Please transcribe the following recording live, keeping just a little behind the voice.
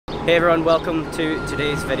Hey everyone, welcome to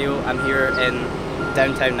today's video. I'm here in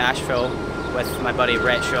downtown Nashville with my buddy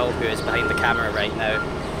Rhett Shull, who is behind the camera right now.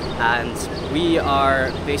 And we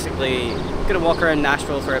are basically going to walk around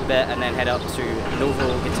Nashville for a bit and then head up to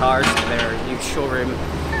Novo Guitars, their new showroom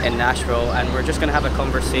in Nashville, and we're just going to have a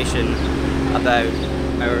conversation about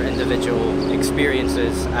our individual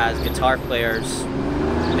experiences as guitar players,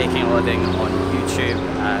 making a living on YouTube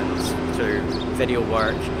and through video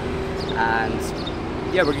work. And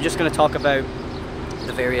yeah, we're just going to talk about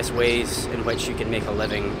the various ways in which you can make a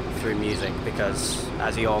living through music, because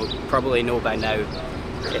as you all probably know by now,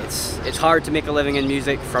 it's hard to make a living in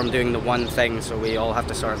music from doing the one thing, so we all have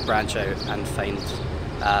to sort of branch out and find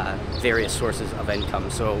various sources of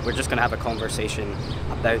income. So we're just going to have a conversation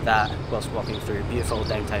about that whilst walking through beautiful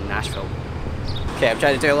downtown Nashville. Okay, I'm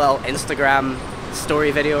trying to do a little Instagram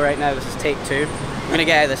story video right now. This is take 2. I'm gonna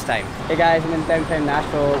get it this time. Hey guys, I'm in downtown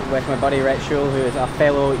Nashville with my buddy Rhett Shull, who is a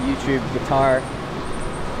fellow YouTube guitar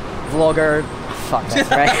vlogger. Fuck, that's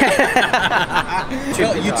right.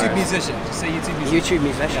 YouTube musician. Just say YouTube musician. YouTube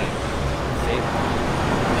musician.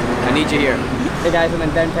 I need you here. Hey guys, I'm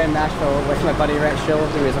in downtown Nashville with my buddy Rhett Shull,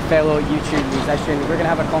 who is a fellow YouTube musician. We're gonna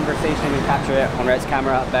have a conversation and capture it on Rhett's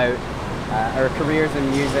camera about our careers in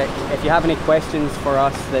music. If you have any questions for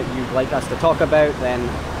us that you'd like us to talk about, then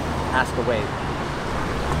ask away.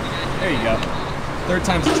 There you go. Third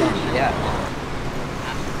time's a charm. Yeah.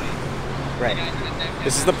 Right.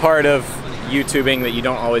 This is the part of YouTubing that you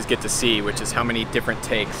don't always get to see, which is how many different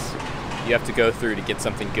takes you have to go through to get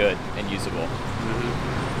something good and usable.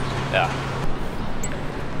 Mm-hmm. Yeah.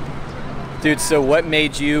 Dude, so what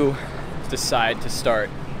made you decide to start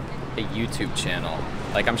a YouTube channel?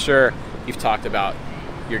 Like, I'm sure you've talked about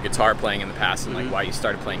your guitar playing in the past and like why you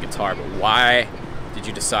started playing guitar, but why did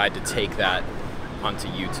you decide to take that onto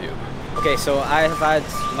YouTube? Okay, so I have had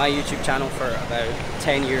my YouTube channel for about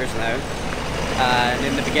 10 years now, and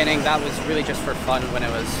in the beginning that was really just for fun. When I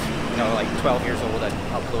was, like 12 years old, I'd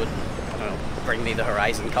upload, Bring Me the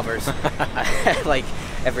Horizon covers like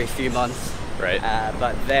every few months. Right.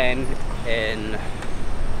 But then in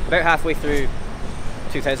about halfway through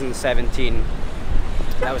 2017,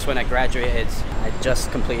 that was when I graduated. I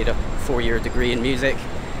just completed a 4-year degree in music,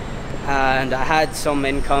 and I had some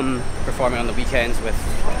income performing on the weekends with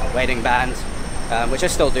a wedding band, which I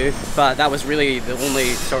still do, but that was really the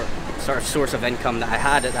only sort of source of income that I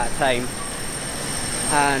had at that time.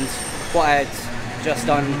 And what I had just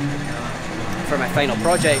done for my final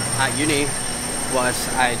project at uni was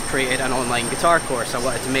I created an online guitar course. I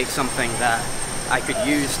wanted to make something that I could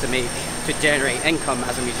use to generate income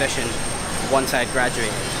as a musician once I had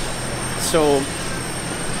graduated. So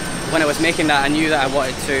when I was making that, I knew that I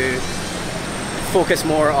wanted to focus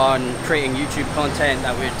more on creating YouTube content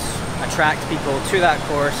that would attract people to that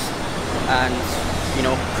course and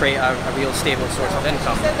create a real stable source of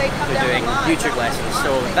income through doing YouTube lessons.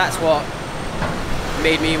 So that's what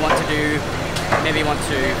made me want to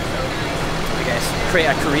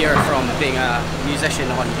create a career from being a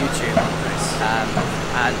musician on YouTube.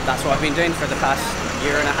 And that's what I've been doing for the past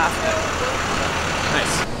year and a half now.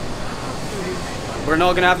 Nice. We're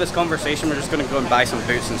not going to have this conversation, we're just going to go and buy some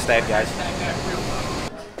boots instead, guys.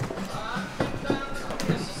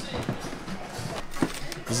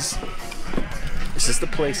 Is this the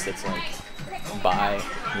place that's like, buy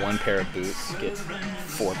 1 pair of boots, get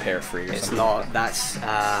 4 pair free or something? It's not, that's,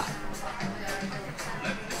 I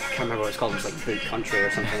can't remember what it's called, it's like Boot Country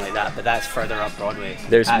or something like that, but that's further up Broadway.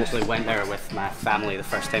 I actually went there with my family the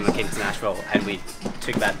first time I came to Nashville, and we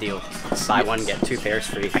took that deal. Buy 1, get 2 pairs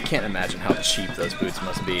free. I can't imagine how cheap those boots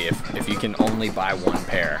must be if you can only buy 1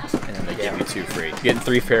 pair and then they give you 2 free. You're getting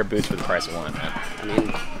 3 pair of boots for the price of 1, man. I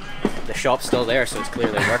mean, the shop's still there, so it's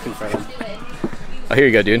clearly working for them. Oh, here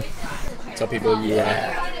you go, dude. Tell people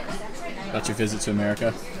about your visit to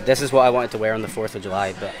America. This is what I wanted to wear on the 4th of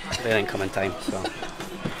July, but they didn't come in time, so.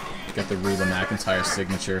 Got the Reba McEntire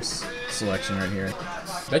signature selection right here.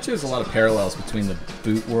 Bet you there's a lot of parallels between the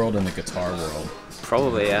boot world and the guitar world.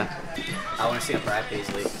 Probably, yeah. I want to see a Brad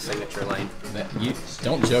Paisley signature line. You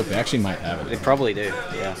don't joke, they actually might have it. They probably do,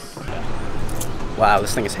 yeah. Wow,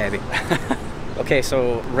 this thing is heavy. Okay,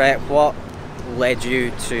 so Rhett, what led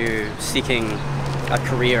you to seeking a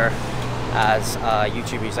career as a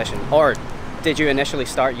YouTube musician? Or did you initially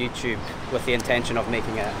start YouTube with the intention of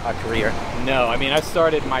making it a career? No, I mean, I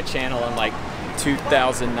started my channel in like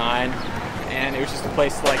 2009, and it was just a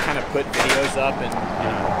place to like kind of put videos up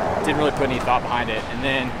and didn't really put any thought behind it. And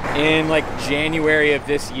then in like January of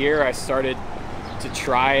this year, I started to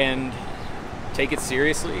try and take it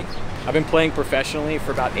seriously. I've been playing professionally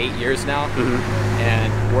for about 8 years now,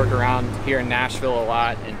 and work around here in Nashville a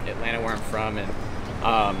lot, in Atlanta where I'm from, and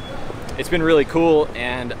It's been really cool,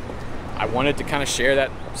 and I wanted to kind of share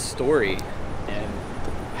that story and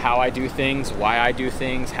how I do things, why I do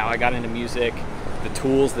things, how I got into music, the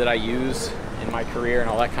tools that I use in my career, and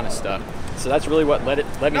all that kind of stuff. So that's really what led me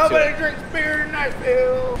to it. Nobody drinks beer in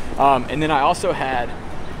Nashville. And then I also had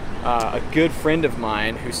a good friend of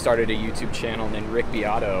mine who started a YouTube channel named Rick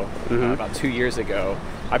Beato about 2 years ago.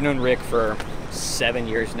 I've known Rick for 7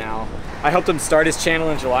 years now. I helped him start his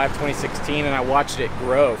channel in July of 2016, and I watched it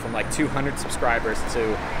grow from like 200 subscribers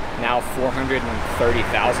to now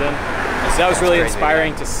 430,000. And so that was really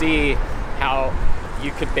inspiring to see how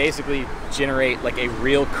you could basically generate like a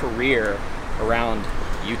real career around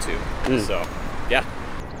YouTube. So, yeah.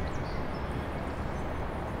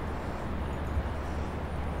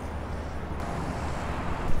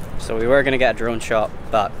 So we were going to get a drone shot,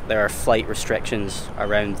 but there are flight restrictions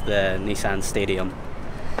around the Nissan Stadium.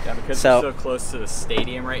 Yeah, because we're so close to the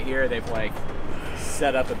stadium right here, they've like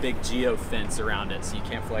set up a big geo fence around it so you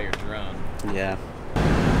can't fly your drone. Yeah.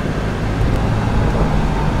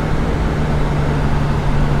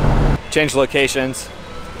 Changed locations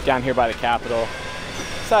down here by the Capitol.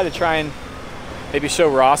 Decided to try and maybe show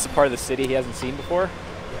Ross a part of the city he hasn't seen before.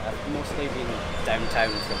 Yeah, I've mostly been downtown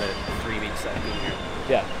for the 3 weeks that I've been here.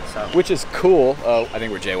 Yeah, so. Which is cool. Oh, I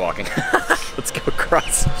think we're jaywalking. Let's go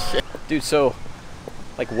across. Shit. Dude, so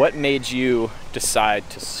like what made you decide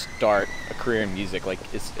to start a career in music? Like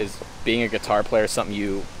is being a guitar player something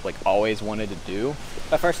you like always wanted to do?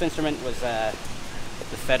 My first instrument was the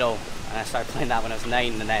fiddle, and I started playing that when I was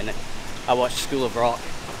 9, and then I watched School of Rock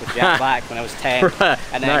with Jack Black when I was 10,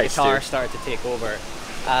 and then nice, guitar dude. started to take over,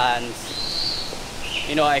 and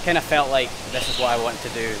you know, I kind of felt like this is what I wanted to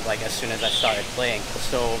do like as soon as I started playing.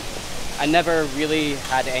 So I never really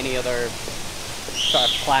had any other sort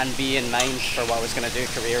of plan B in mind for what I was going to do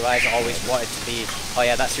career-wise. I always wanted to be, oh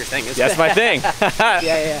yeah, that's your thing, isn't That's it? my thing.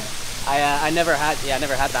 Yeah. I never had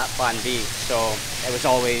that plan B. So it was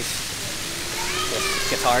always, this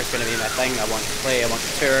guitar is going to be my thing. I want to play, I want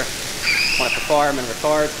to tour, I want to perform and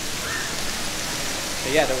record. So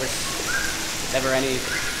yeah, there was never any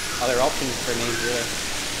other options for me, really.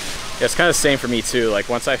 Yeah, it's kind of the same for me too. Like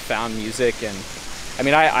once I found music, and I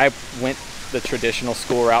mean, I went the traditional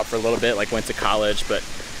school route for a little bit, like went to college, but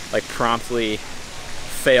like promptly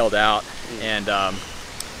failed out. And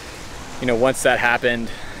you know, once that happened,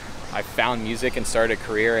 I found music and started a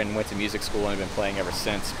career and went to music school and have been playing ever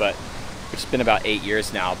since. But it's been about 8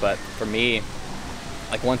 years now. But for me,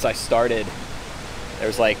 like once I started,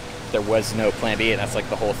 there was no plan B, and that's like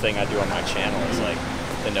the whole thing I do on my channel is like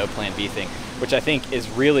the no plan B thing, which I think is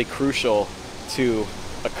really crucial to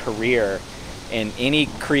a career in any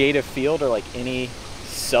creative field or like any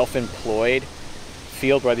self-employed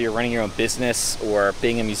field, whether you're running your own business or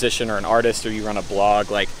being a musician or an artist or you run a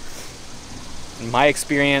blog. Like in my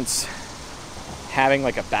experience, having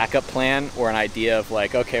like a backup plan or an idea of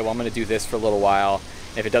like, okay, well, I'm going to do this for a little while.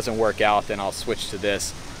 If it doesn't work out, then I'll switch to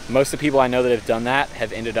this. Most of the people I know that have done that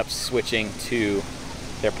have ended up switching to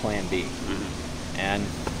their plan B. And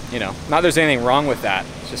you know, not there's anything wrong with that.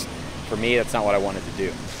 It's just, for me, that's not what I wanted to do.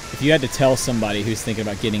 If you had to tell somebody who's thinking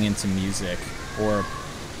about getting into music or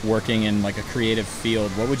working in like a creative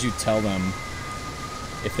field, what would you tell them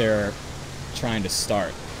if they're trying to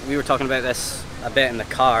start? We were talking about this a bit in the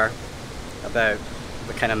car, about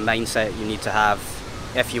the kind of mindset you need to have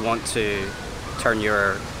if you want to turn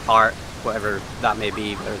your art, whatever that may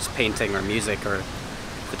be, whether it's painting or music or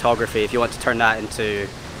photography, if you want to turn that into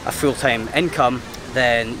a full-time income,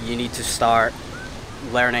 then you need to start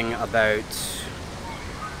learning about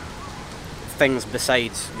things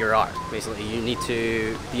besides your art. Basically, you need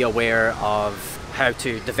to be aware of how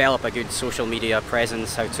to develop a good social media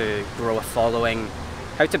presence, how to grow a following,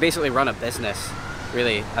 how to basically run a business,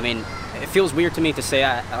 really. I mean, it feels weird to me to say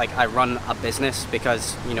I run a business,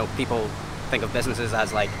 because, you know, people think of businesses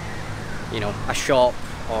as like, you know, a shop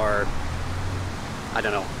or, I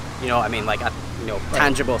don't know, you know what I mean, like, you know,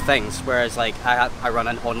 tangible things. Whereas like I run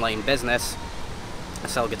an online business, I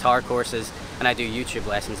sell guitar courses, and I do YouTube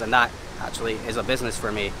lessons, and that actually is a business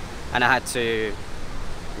for me. And I had to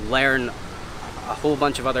learn a whole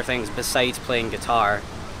bunch of other things besides playing guitar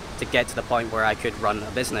to get to the point where I could run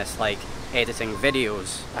a business, like editing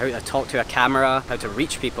videos, how to talk to a camera, how to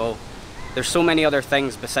reach people. There's so many other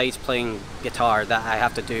things besides playing guitar that I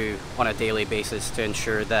have to do on a daily basis to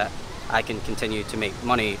ensure that I can continue to make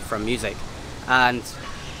money from music. And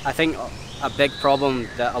I think a big problem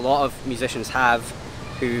that a lot of musicians have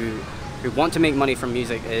who want to make money from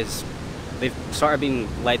music is they've sort of been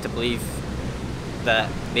led to believe that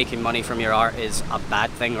making money from your art is a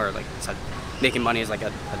bad thing, or like making money is like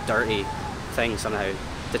a dirty thing somehow,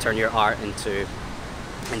 to turn your art into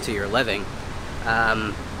into your living.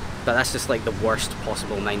 But that's just like the worst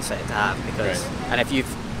possible mindset to have, because and if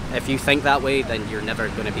you think that way, then you're never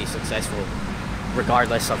going to be successful,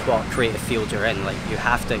 regardless of what creative field you're in. Like, you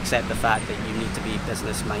have to accept the fact that you need to be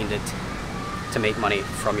business minded to make money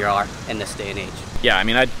from your art in this day and age. Yeah, I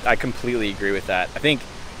mean, I completely agree with that. I think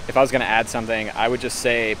if I was going to add something, I would just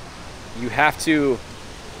say you have to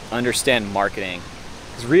understand marketing.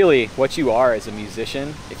 Because really, what you are as a musician,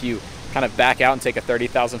 if you kind of back out and take a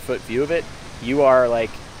 30,000-foot view of it, you are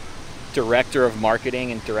like director of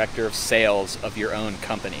marketing and director of sales of your own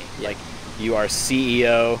company. Like, you are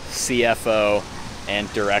CEO, CFO,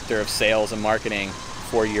 and director of sales and marketing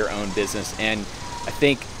for your own business. And I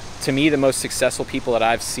think, to me, the most successful people that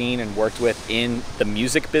I've seen and worked with in the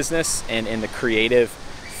music business and in the creative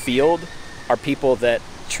field are people that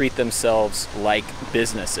treat themselves like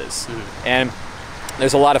businesses. And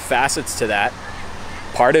there's a lot of facets to that.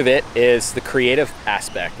 Part of it is the creative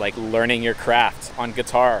aspect, like learning your craft on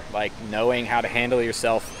guitar, like knowing how to handle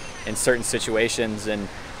yourself in certain situations and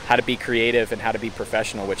how to be creative and how to be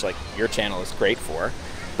professional, which like your channel is great for.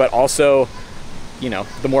 But also, you know,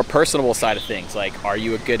 the more personable side of things, like, are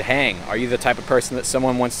you a good hang? Are you the type of person that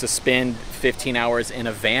someone wants to spend 15 hours in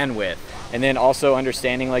a van with? And then also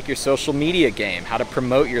understanding like your social media game, how to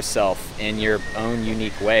promote yourself in your own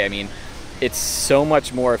unique way. I mean, it's so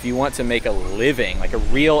much more. If you want to make a living, like a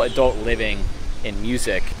real adult living in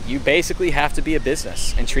music, you basically have to be a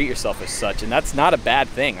business and treat yourself as such. And that's not a bad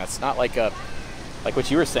thing. That's not like what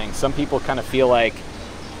you were saying. Some people kind of feel like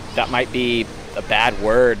that might be a bad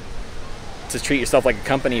word to treat yourself like a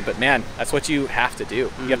company, but man, that's what you have to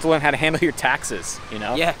do. You have to learn how to handle your taxes, you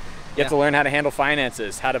know? Yeah. You have to learn how to handle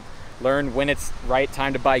finances, how to learn when it's right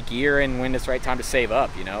time to buy gear and when it's right time to save up,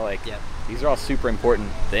 you know? Like, these are all super important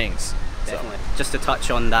things. Definitely. So, just to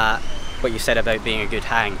touch on that, what you said about being a good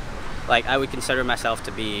hang, like, I would consider myself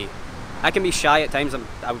to be, I can be shy at times.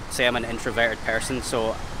 I would say I'm an introverted person,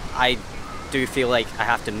 so I do feel like I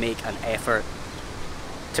have to make an effort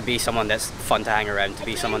to be someone that's fun to hang around, to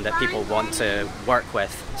be someone that people want to work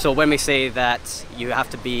with. So when we say that you have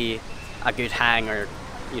to be a good hang, or,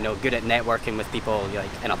 you know, good at networking with people,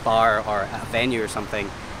 like in a bar or at a venue or something,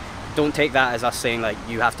 don't take that as us saying like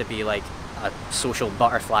you have to be like a social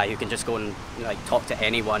butterfly who can just go and like talk to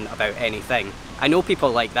anyone about anything. I know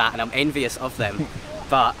people like that and I'm envious of them,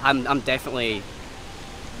 but I'm definitely,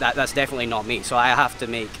 that's definitely not me. So I have to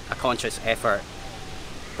make a conscious effort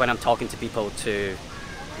when I'm talking to people to,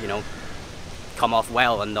 you know, come off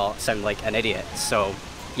well and not sound like an idiot. So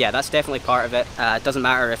yeah, that's definitely part of it. It doesn't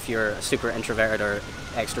matter if you're a super introverted or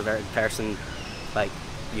extroverted person, like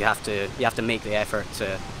you have to make the effort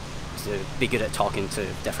to be good at talking to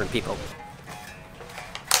different people.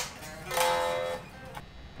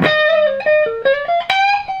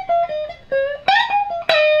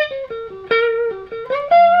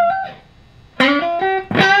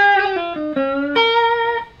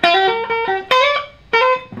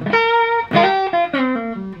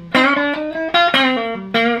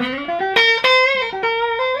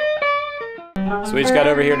 So we just got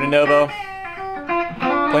over here to Novo,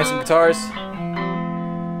 playing some guitars.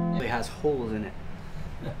 It has holes in it.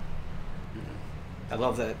 I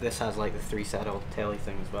love that this has like the 3-saddle telly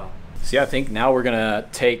thing as well. So yeah, I think now we're gonna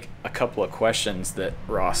take a couple of questions that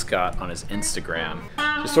Ross got on his Instagram,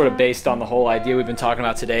 just sort of based on the whole idea we've been talking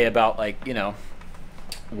about today about, like, you know,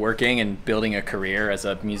 working and building a career as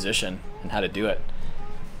a musician and how to do it,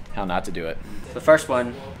 how not to do it. The first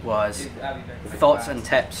one was thoughts and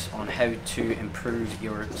tips on how to improve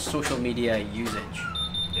your social media usage.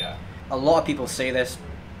 Yeah. A lot of people say this,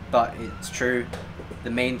 but it's true. The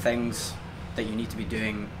main things that you need to be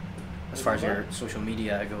doing as far as your social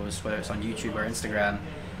media goes, whether it's on YouTube or Instagram,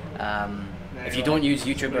 if you don't use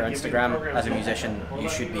YouTube or Instagram as a musician, you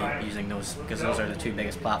should be using those, because those are the two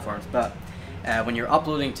biggest platforms. But when you're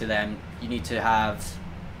uploading to them, you need to have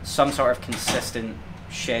some sort of consistent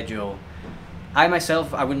schedule. I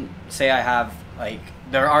myself, I wouldn't say I have, like,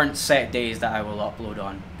 there aren't set days that I will upload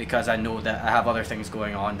on, because I know that I have other things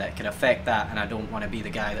going on that can affect that, and I don't want to be the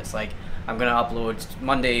guy that's like, I'm going to upload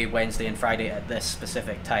Monday, Wednesday and Friday at this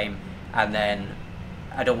specific time, and then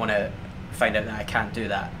I don't want to find out that I can't do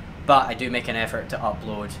that. But I do make an effort to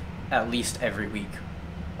upload at least every week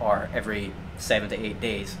or every 7 to 8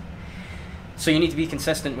 days. So you need to be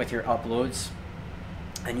consistent with your uploads,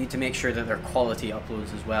 and you need to make sure that they're quality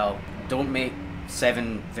uploads as well. Don't make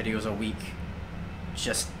 7 videos a week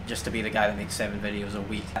just to be the guy that makes 7 videos a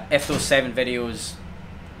week. If those 7 videos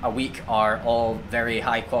a week are all very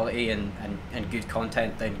high quality and good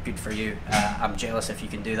content, then good for you. I'm jealous if you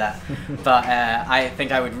can do that. But I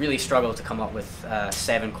think I would really struggle to come up with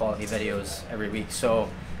 7 quality videos every week. So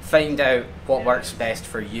find out what works best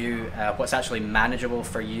for you, what's actually manageable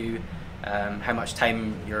for you, how much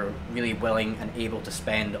time you're really willing and able to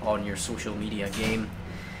spend on your social media game.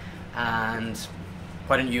 And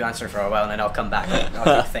why don't you answer for a while and then I'll come back and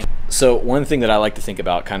I'll think. So one thing that I like to think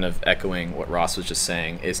about, kind of echoing what Ross was just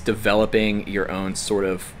saying, is developing your own sort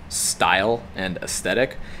of style and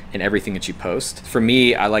aesthetic in everything that you post. For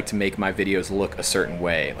me, I like to make my videos look a certain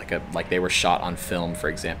way, like they were shot on film, for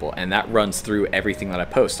example, and that runs through everything that I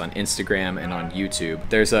post on Instagram and on YouTube.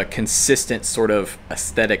 There's a consistent sort of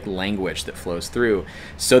aesthetic language that flows through,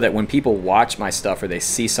 so that when people watch my stuff or they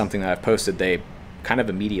see something that I've posted, they kind of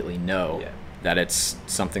immediately know that it's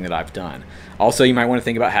something that I've done. Also, you might want to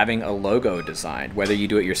think about having a logo designed, whether you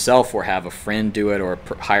do it yourself or have a friend do it or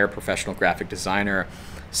hire a professional graphic designer.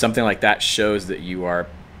 Something like that shows that you are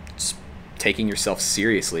taking yourself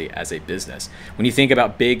seriously as a business. When you think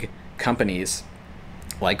about big companies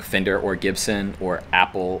like Fender or Gibson or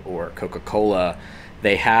Apple or Coca-Cola,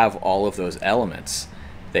 they have all of those elements.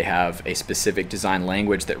 They have a specific design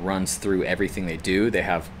language that runs through everything they do. They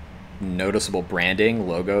have noticeable branding,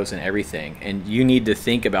 logos, and everything, and you need to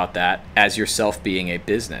think about that as yourself being a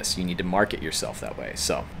business. You need to market yourself that way.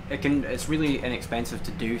 So it's really inexpensive to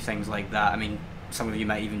do things like that. I mean, some of you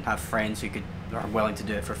might even have friends who are willing to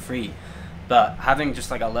do it for free, but having just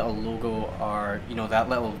like a little logo or, you know, that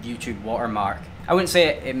little YouTube watermark, I wouldn't say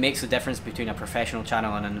it makes a difference between a professional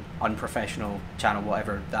channel and an unprofessional channel,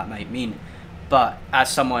 whatever that might mean. But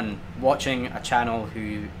as someone watching a channel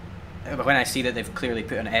who, when I see that they've clearly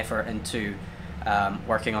put an effort into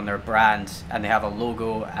working on their brand and they have a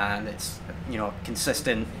logo and it's, you know,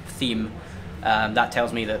 consistent theme, that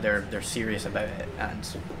tells me that they're serious about it. And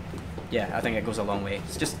yeah, I think it goes a long way.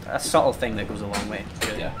 It's just a subtle thing that goes a long way.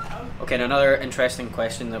 yeah. Okay, and another interesting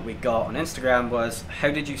question that we got on Instagram was, how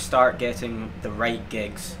did you start getting the right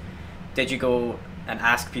gigs? Did you go and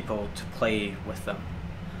ask people to play with them?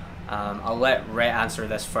 I'll let Rhett answer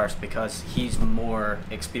this first because he's more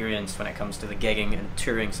experienced when it comes to the gigging and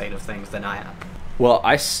touring side of things than I am. Well,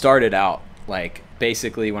 I started out, like,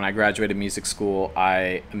 basically when I graduated music school,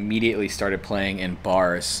 I immediately started playing in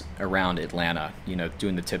bars around Atlanta, you know,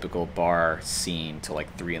 doing the typical bar scene till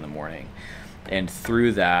like 3 in the morning. And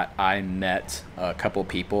through that, I met a couple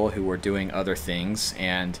people who were doing other things,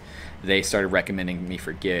 and they started recommending me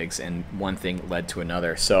for gigs, and one thing led to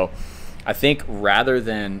another. So I think rather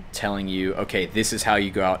than telling you, okay, this is how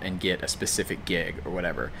you go out and get a specific gig or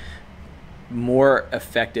whatever, more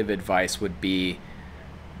effective advice would be,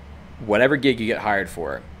 whatever gig you get hired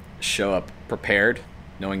for, show up prepared,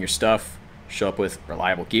 knowing your stuff, show up with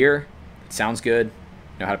reliable gear, it sounds good,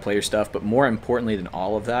 know how to play your stuff, but more importantly than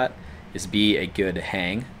all of that is be a good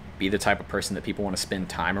hang, be the type of person that people want to spend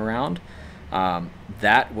time around.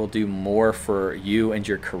 That will do more for you and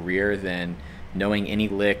your career than knowing any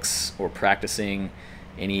licks or practicing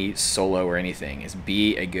any solo or anything. Is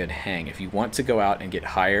be a good hang. If you want to go out and get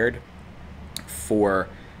hired for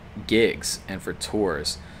gigs and for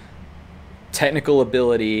tours, technical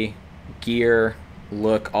ability, gear,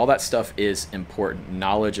 look, all that stuff is important.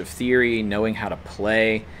 Knowledge of theory, knowing how to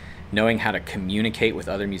play, knowing how to communicate with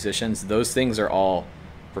other musicians, those things are all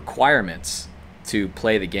requirements to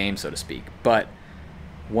play the game, so to speak. But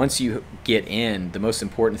once you get in, the most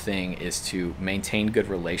important thing is to maintain good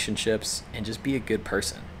relationships and just be a good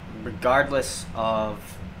person. Regardless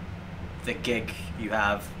of the gig you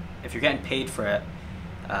have, if you're getting paid for it,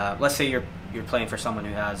 let's say you're playing for someone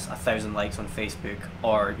who has 1,000 likes on Facebook,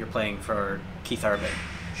 or you're playing for Keith Urban,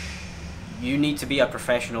 you need to be a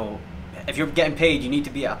professional. If you're getting paid, you need to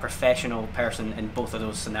be a professional person in both of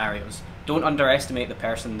those scenarios. Don't underestimate the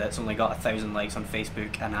person that's only got 1,000 likes on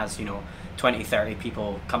Facebook and has, you know, 20, 30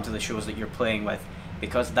 people come to the shows that you're playing with,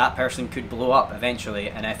 because that person could blow up eventually.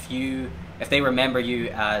 And if they remember you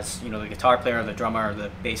as, you know, the guitar player, the drummer, or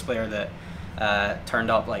the bass player that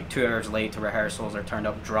turned up like 2 hours late to rehearsals, or turned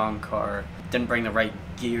up drunk, or didn't bring the right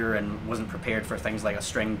gear and wasn't prepared for things like a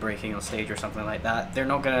string breaking on stage or something like that, they're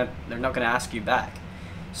not gonna ask you back.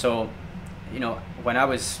 So, you know, when I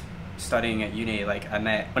was studying at uni, like when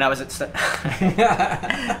I was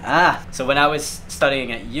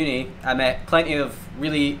studying at uni, I met plenty of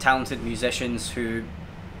really talented musicians who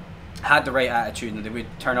had the right attitude, and they would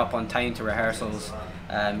turn up on time to rehearsals,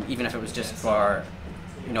 even if it was just for,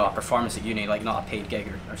 you know, a performance at uni, like not a paid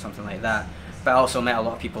gig or something like that. But I also met a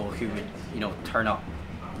lot of people who would, you know, turn up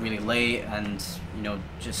really late and, you know,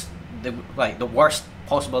 just the worst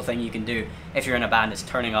impossible thing you can do if you're in a band is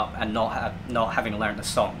turning up and not having learned the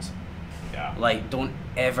songs. Yeah. Like, don't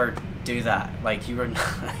ever do that. Like, you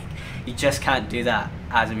just can't do that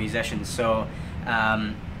as a musician. So,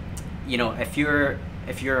 you know, if you're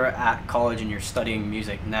at college and you're studying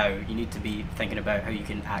music now, you need to be thinking about how you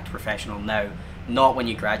can act professional now, not when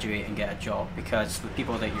you graduate and get a job, because the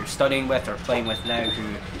people that you're studying with or playing with now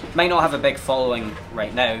who might not have a big following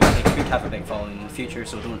right now, they could have a big following in the future,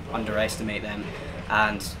 so don't underestimate them.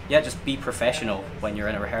 And yeah, just be professional when you're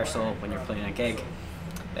in a rehearsal, when you're playing a gig.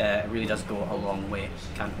 It really does go a long way.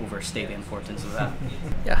 Can't overstate the importance of that.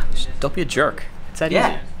 Yeah, just don't be a jerk. It's that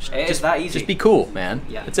Yeah, easy. it is that easy. Just be cool, man.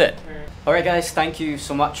 Yeah. That's it. Alright guys, thank you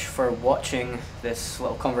so much for watching this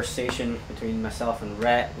little conversation between myself and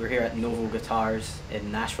Rhett. We're here at Novo Guitars in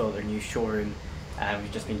Nashville, their new showroom, and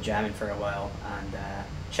we've just been jamming for a while and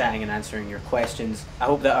chatting and answering your questions. I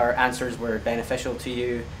hope that our answers were beneficial to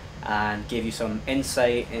you and gave you some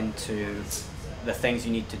insight into the things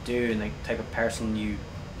you need to do and the type of person you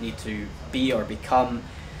need to be or become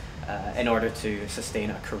in order to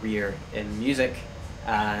sustain a career in music.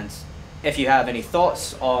 And if you have any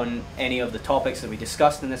thoughts on any of the topics that we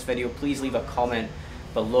discussed in this video, please leave a comment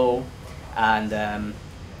below, and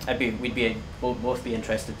we'd both be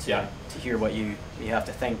interested to hear what you have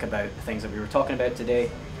to think about the things that we were talking about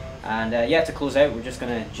today. And yeah, to close out, we're just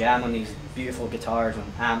going to jam on these beautiful guitars and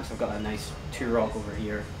amps. I've got a nice Two-Rock over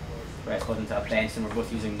here. Rhett's got into a Benson. We're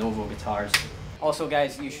both using Novo guitars. Also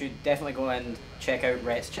guys, you should definitely go and check out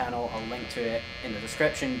Rhett's channel. I'll link to it in the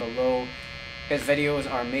description below. His videos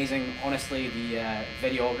are amazing. Honestly, the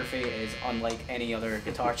videography is unlike any other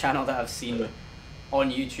guitar channel that I've seen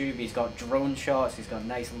on YouTube. He's got drone shots, he's got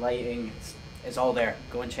nice lighting. It's all there.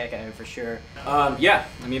 Go and check it out for sure. Yeah,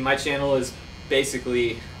 I mean, my channel is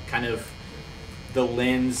basically kind of the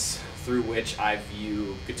lens through which I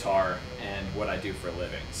view guitar and what I do for a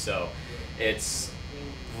living. So it's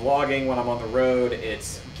vlogging when I'm on the road,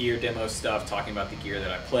 it's gear demo stuff, talking about the gear that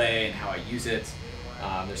I play and how I use it.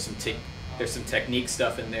 There's some technique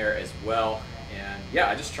stuff in there as well. And yeah,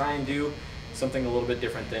 I just try and do something a little bit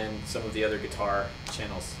different than some of the other guitar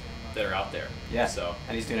channels that are out there. Yeah, so,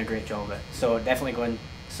 and he's doing a great job of it. So definitely go and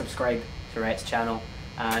subscribe to Rhett's channel.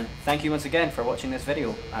 And thank you once again for watching this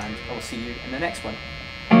video, and I will see you in the next one.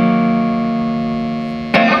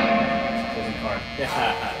 Closing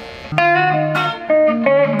card.